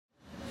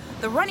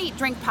The Run, Eat,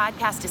 Drink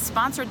podcast is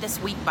sponsored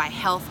this week by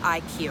Health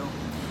IQ.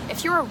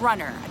 If you're a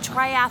runner, a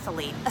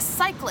triathlete, a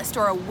cyclist,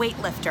 or a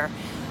weightlifter,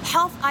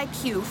 Health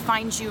IQ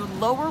finds you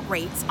lower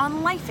rates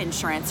on life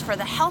insurance for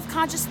the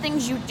health-conscious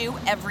things you do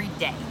every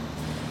day.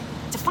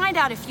 To find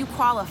out if you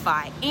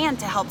qualify and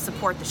to help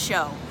support the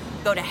show,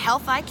 go to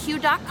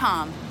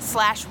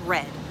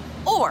healthiq.com/red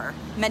or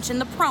mention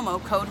the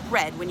promo code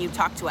RED when you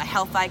talk to a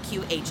Health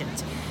IQ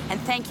agent.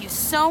 And thank you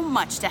so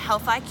much to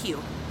Health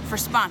IQ for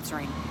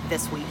sponsoring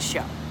this week's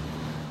show.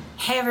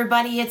 Hey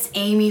everybody, it's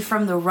Amy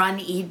from the Run,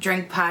 Eat,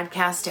 Drink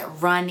podcast at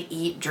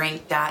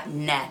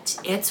runeatdrink.net.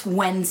 It's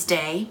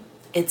Wednesday.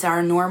 It's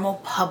our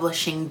normal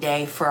publishing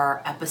day for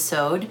our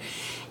episode.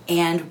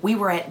 And we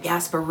were at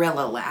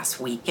Gasparilla last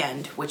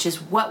weekend, which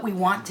is what we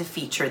want to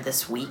feature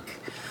this week.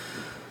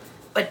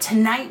 But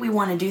tonight we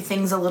want to do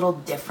things a little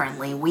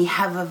differently. We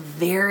have a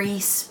very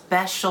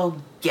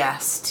special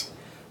guest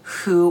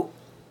who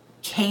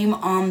came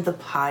on the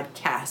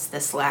podcast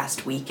this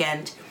last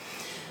weekend.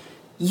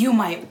 You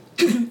might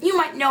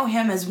know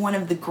him as one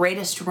of the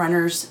greatest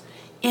runners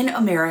in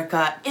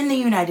America, in the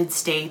United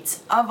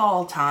States of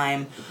all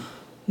time,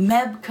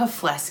 Meb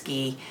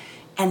Keflezighi.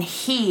 And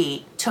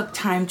he took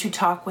time to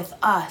talk with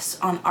us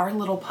on our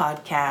little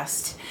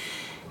podcast.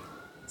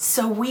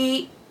 So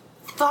we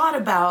thought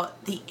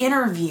about the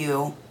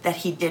interview that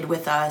he did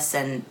with us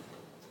and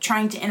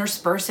trying to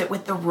intersperse it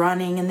with the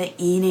running and the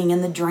eating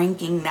and the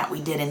drinking that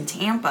we did in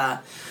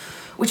Tampa,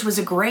 which was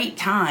a great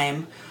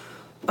time.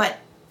 But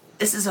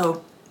this is a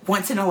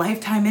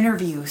once-in-a-lifetime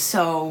interview.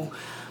 So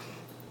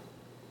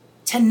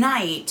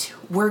tonight,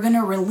 we're going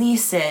to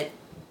release it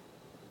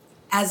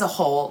as a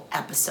whole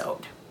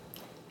episode.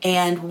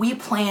 And we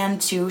plan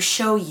to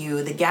show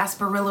you the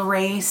Gasparilla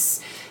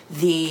race,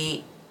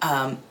 the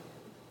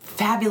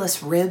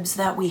fabulous ribs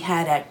that we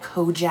had at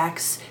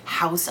Kojak's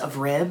House of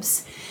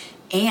Ribs,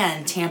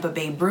 and Tampa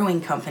Bay Brewing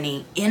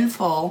Company in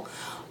full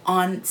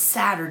on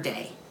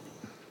Saturday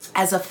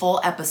as a full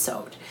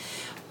episode.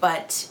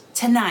 But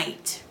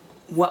tonight,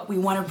 what we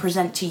want to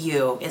present to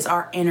you is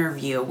our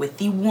interview with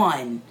the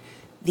one,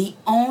 the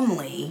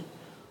only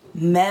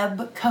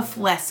Meb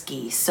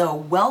Keflezighi. So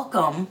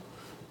welcome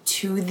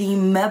to the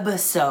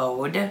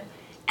Mebisode,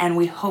 and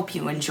we hope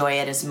you enjoy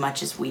it as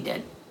much as we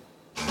did.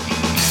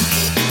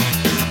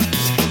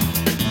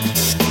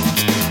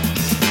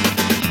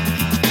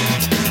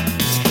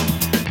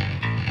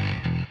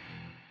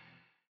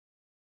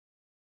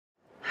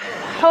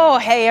 Oh,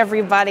 hey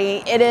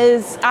everybody.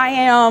 I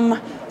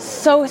am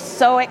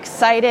so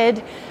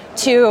excited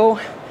to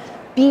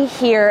be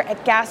here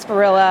at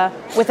Gasparilla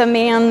with a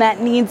man that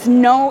needs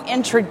no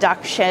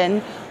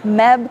introduction,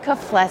 Meb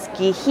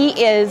Keflezighi.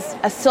 He is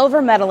a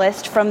silver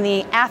medalist from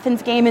the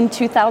Athens game in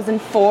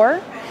 2004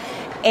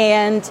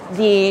 and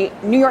the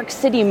New York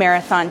City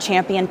Marathon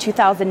champion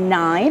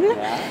 2009,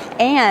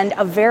 and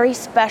a very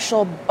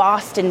special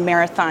Boston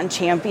Marathon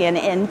champion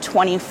in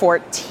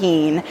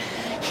 2014.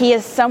 He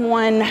is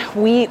someone,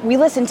 we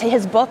listen to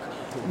his book,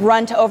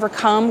 Run to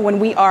Overcome, when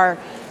we are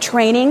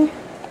training.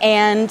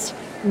 And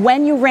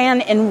when you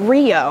ran in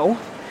Rio,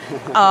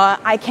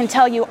 I can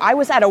tell you I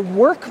was at a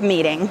work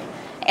meeting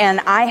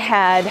and I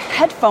had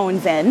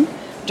headphones in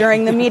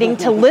during the meeting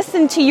to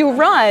listen to you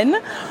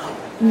run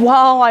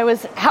while I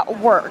was at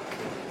work,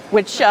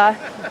 which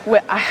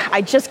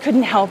I just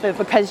couldn't help it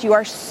because you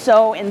are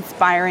so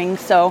inspiring.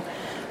 So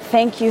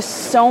thank you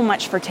so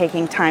much for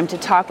taking time to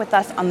talk with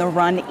us on the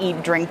Run,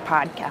 Eat, Drink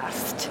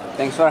podcast.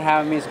 Thanks for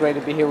having me. It's great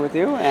to be here with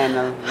you, and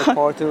I look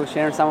forward to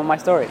sharing some of my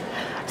story.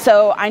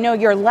 So I know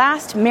your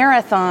last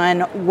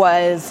marathon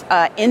was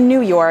in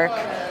New York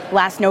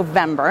last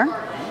November.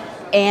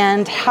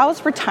 And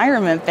how's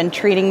retirement been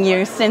treating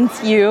you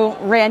since you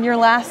ran your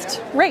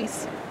last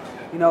race?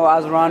 You know,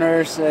 as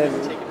runners,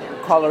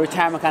 call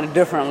retirement kind of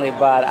differently,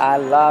 but I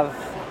love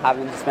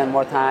having to spend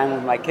more time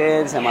with my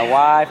kids and my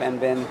wife, and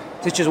been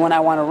to choose when I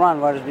want to run.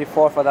 Whereas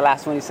before, for the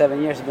last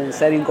 27 years, I've been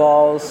setting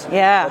goals.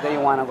 Yeah. Whether you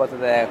want to go to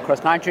the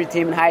cross-country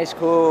team in high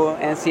school,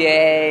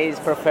 NCAAs,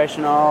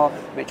 professional,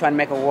 trying to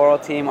make a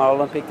world team or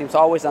Olympic team. It's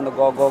always on the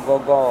go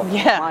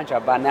mantra.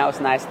 But now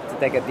it's nice to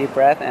take a deep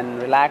breath and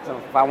relax.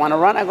 If I want to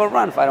run, I go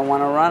run. If I don't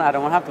want to run, I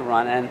don't have to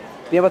run. And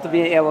be able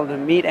to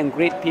meet and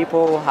greet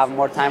people, have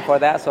more time for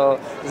that. So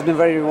it's been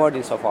very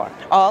rewarding so far.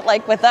 Oh,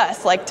 like with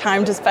us, like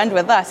time to spend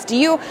with us. Do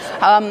you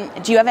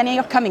have any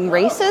upcoming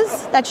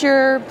races that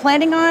you're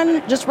planning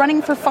on just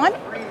running for fun?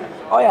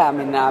 Oh yeah, I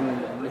mean,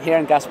 I'm here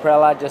in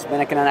Gasparilla, just been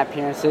making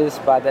appearances,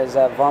 but there's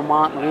a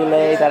Vermont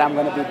relay that I'm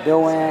going to be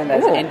doing.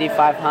 There's Indy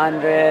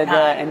 500,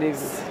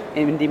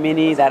 Indy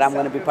Mini that I'm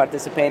going to be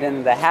participating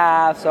in the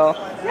half. So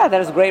yeah,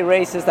 there's great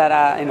races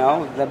that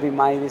there'll be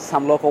maybe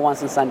some local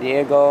ones in San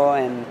Diego,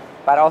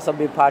 but also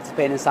be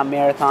participating in some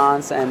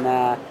marathons and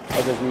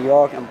there's New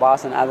York and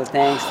Boston, other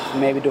things,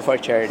 maybe do for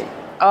charity.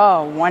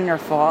 Oh,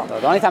 wonderful.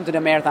 So the only time to do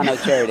a marathon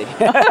is charity.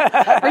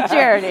 For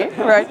charity,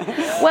 right.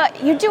 Well,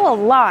 you do a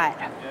lot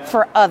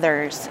for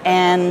others,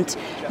 and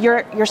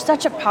you're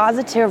such a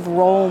positive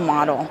role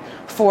model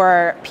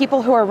for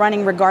people who are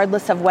running,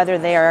 regardless of whether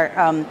they are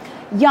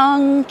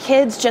young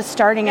kids just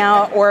starting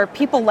out, or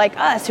people like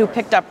us who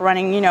picked up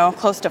running,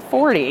 close to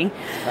 40.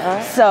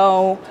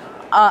 So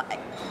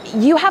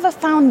you have a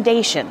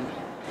foundation.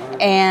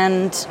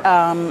 And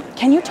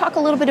can you talk a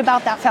little bit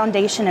about that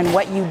foundation and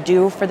what you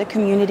do for the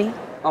community?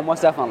 Oh,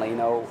 most definitely.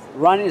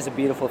 Running is a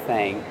beautiful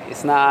thing.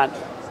 It's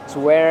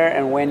where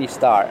and when you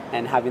start,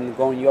 and having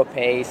going your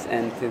pace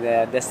and to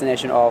the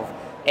destination of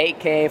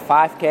 8K,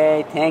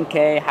 5K,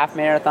 10K, half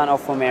marathon or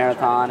full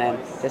marathon, and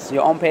just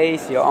your own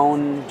pace, your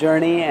own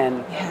journey,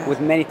 and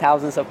with many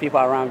thousands of people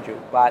around you.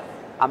 But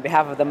on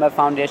behalf of the MEB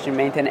Foundation,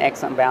 maintain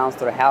excellent balance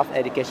through health,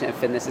 education, and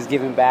fitness is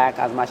giving back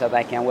as much as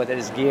I can, whether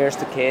it's gears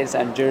to kids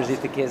and jerseys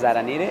to kids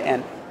that need it,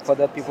 and for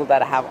the people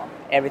that have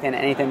everything,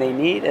 anything they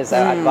need is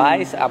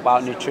advice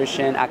about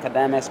nutrition,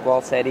 academics,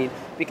 goal setting,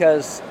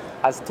 because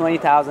as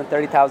 20,000,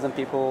 30,000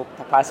 people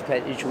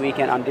participate each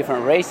weekend on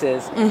different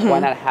races, why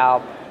not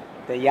help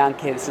the young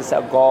kids to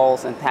set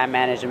goals and time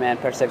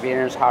management,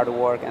 perseverance, hard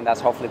work, and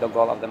that's hopefully the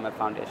goal of the MEB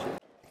Foundation.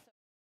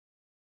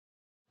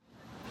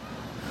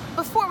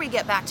 Before we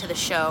get back to the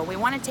show, we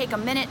want to take a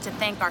minute to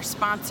thank our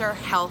sponsor,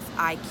 Health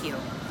IQ.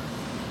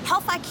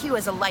 Health IQ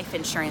is a life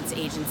insurance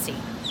agency,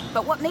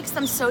 but what makes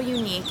them so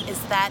unique is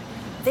that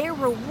they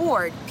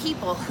reward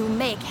people who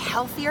make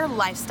healthier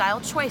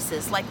lifestyle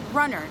choices like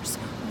runners,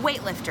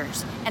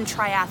 weightlifters, and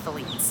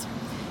triathletes.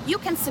 You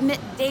can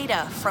submit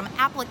data from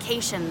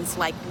applications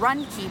like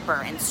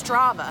Runkeeper and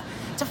Strava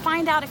to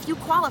find out if you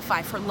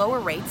qualify for lower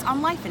rates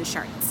on life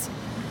insurance.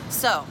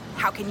 So,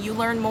 how can you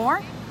learn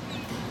more?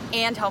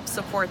 And help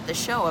support the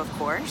show, of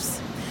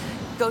course.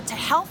 Go to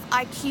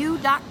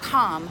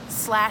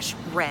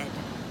healthiq.com/red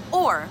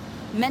or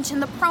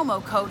mention the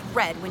promo code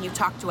RED when you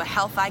talk to a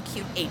Health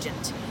IQ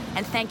agent.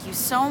 And thank you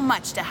so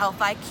much to Health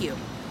IQ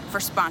for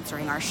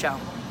sponsoring our show.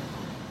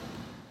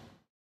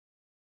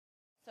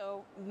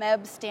 So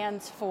MEB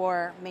stands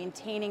for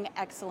Maintaining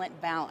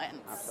Excellent Balance.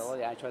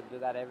 Absolutely. I try to do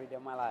that every day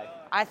of my life.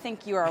 I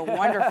think you are a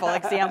wonderful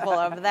example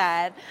of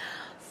that.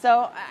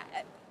 So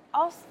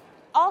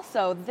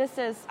also, this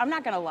is, I'm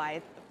not going to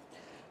lie,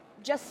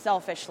 just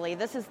selfishly,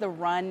 this is the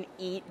Run,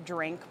 Eat,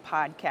 Drink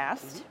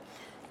podcast.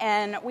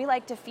 And we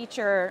like to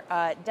feature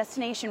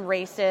destination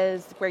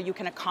races where you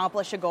can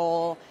accomplish a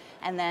goal,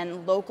 and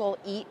then local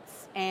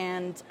eats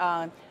and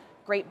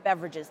great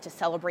beverages to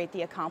celebrate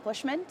the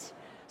accomplishment.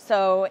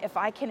 So if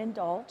I can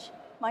indulge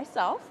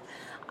myself,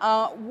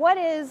 what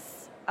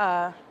is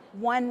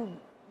one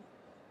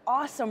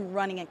awesome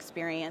running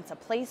experience, a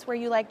place where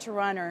you like to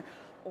run,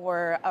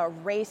 or a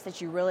race that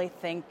you really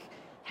think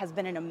has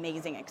been an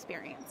amazing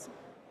experience?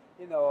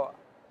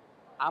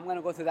 I'm going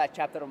to go through that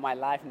chapter of my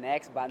life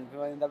next, but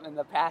in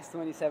the past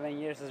 27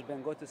 years, it's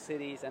been go to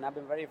cities, and I've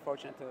been very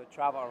fortunate to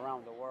travel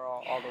around the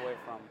world, all the way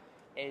from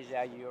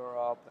Asia,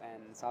 Europe,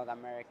 and South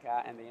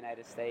America, and the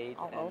United States.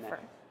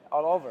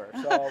 All over.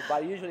 So,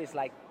 but usually it's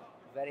like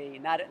very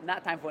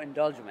not time for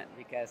indulgence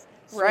because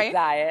strict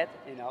diet,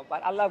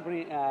 But I love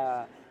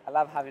I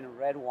love having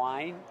red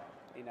wine.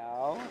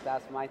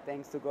 That's my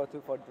things to go to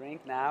for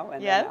drink now,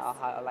 and then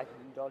I like to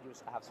indulge.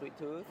 I have sweet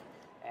tooth.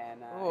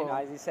 And,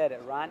 as you said,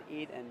 run,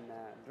 eat, and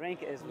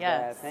drink is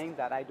the thing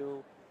that I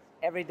do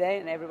every day,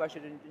 and everybody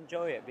should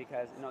enjoy it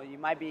because, you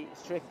might be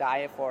strict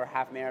diet for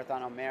half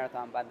marathon or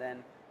marathon, but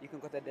then you can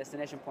go to the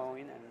destination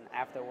point and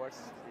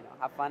afterwards,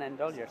 have fun and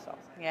indulge yourself.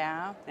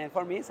 Yeah. And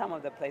for me, some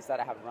of the places that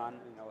I have run,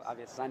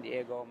 obviously San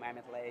Diego,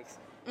 Mammoth Lakes,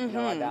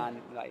 I've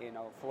done,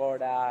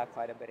 Florida,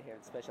 quite a bit here,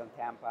 especially in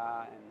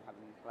Tampa, and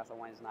having a glass of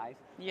wine is nice.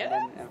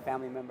 Yeah. And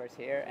family members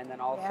here, and then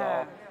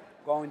also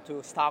going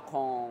to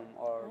Stockholm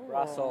or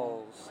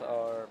Brussels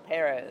or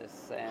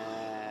Paris,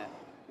 and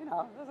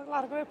there's a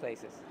lot of great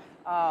places,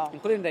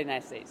 including the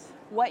United States.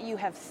 What you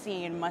have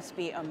seen must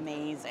be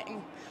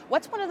amazing.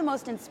 What's one of the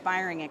most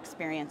inspiring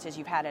experiences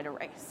you've had at a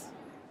race?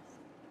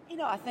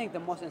 I think the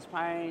most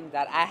inspiring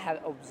that I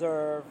have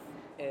observed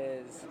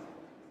is,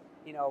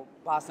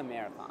 Boston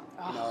Marathon.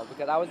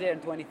 Because I was there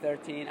in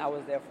 2013. I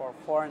was there for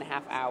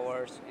 4.5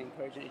 hours,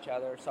 encouraging each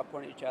other,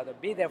 supporting each other,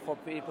 be there for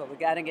people. We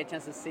didn't get a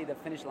chance to see the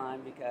finish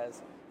line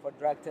because for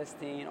drug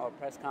testing or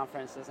press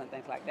conferences and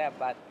things like that.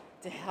 But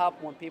to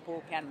help when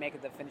people can't make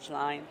it the finish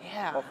line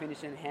or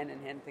finishing hand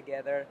in hand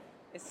together,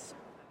 it's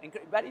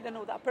but you don't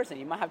know that person.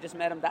 You might have just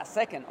met him that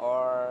second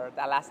or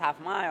that last half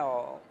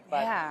mile.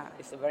 But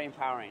it's very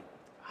empowering.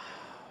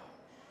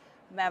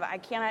 MEB, I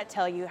cannot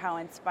tell you how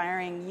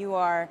inspiring you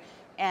are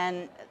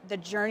and the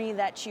journey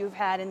that you've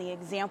had and the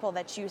example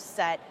that you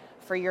set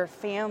for your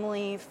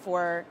family,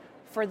 for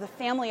the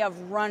family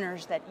of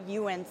runners that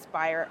you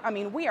inspire. I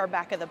mean, we are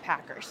back of the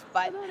Packers,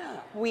 but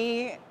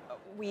we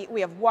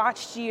have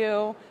watched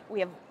you, we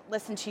have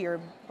listened to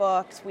your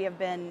books, we have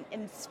been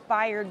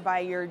inspired by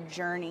your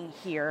journey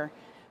here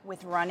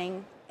with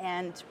running,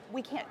 and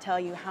we can't tell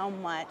you how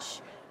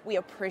much we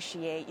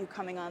appreciate you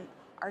coming on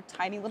our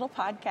tiny little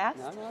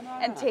podcast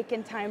and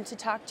taking time to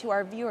talk to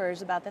our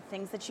viewers about the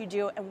things that you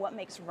do and what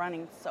makes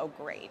running so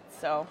great.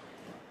 So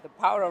the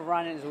power of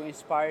running is we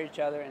inspire each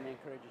other and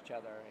encourage each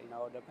other.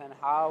 Depending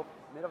how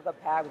middle of the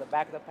pack, the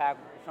back of the pack,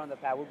 front of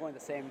the pack, we're going the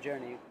same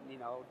journey.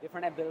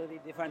 Different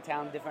ability, different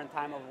talent, different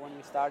time of when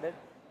we started.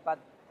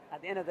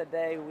 at the end of the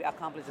day, we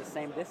accomplish the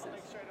same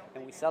distance.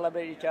 And we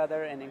celebrate each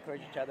other and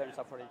encourage each other and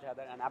support each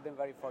other. And I've been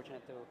very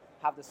fortunate to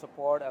have the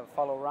support of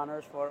fellow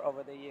runners for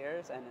over the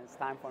years. And it's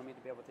time for me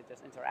to be able to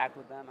just interact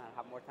with them and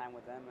have more time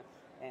with them.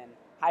 And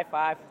high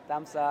five,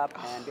 thumbs up,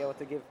 and be able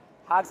to give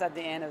hugs at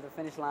the end of the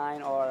finish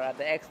line or at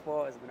the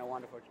expo has been a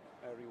wonderful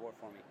reward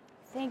for me.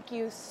 Thank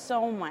you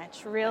so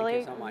much.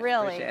 Really, Thank you so much.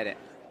 really. Appreciate it.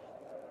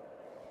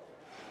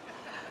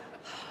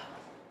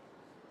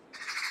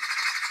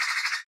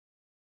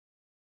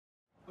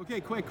 Okay,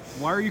 quick.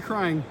 Why are you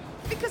crying?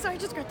 Because I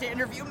just got to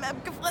interview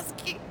Meb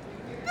Keflezighi.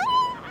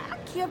 I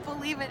can't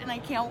believe it, and I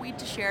can't wait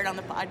to share it on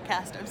the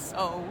podcast. I'm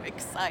so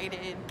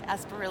excited.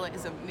 Gasparilla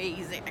is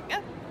amazing.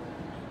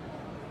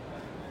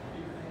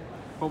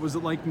 What was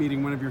it like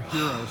meeting one of your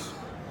heroes?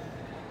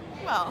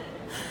 Well,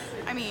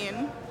 I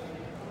mean,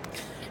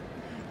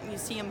 you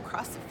see him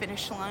cross the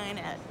finish line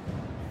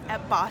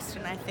at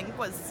Boston, I think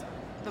was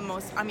the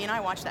most, I mean, I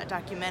watched that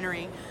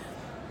documentary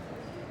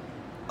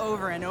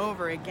over and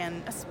over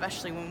again,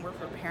 especially when we're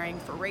preparing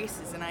for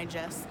races, and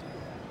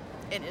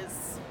it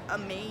is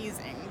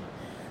amazing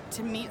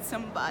to meet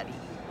somebody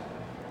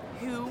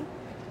who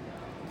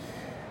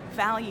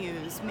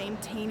values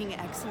maintaining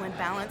excellent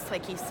balance.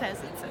 Like he says,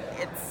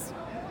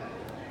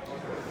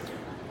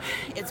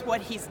 it's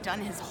what he's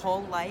done his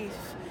whole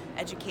life.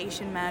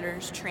 Education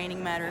matters,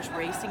 training matters,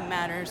 racing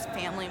matters,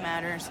 family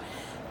matters.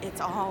 It's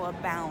all a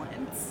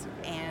balance.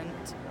 And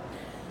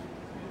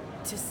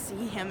to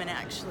see him and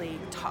actually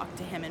talk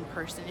to him in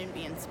person and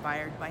be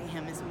inspired by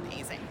him is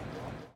amazing.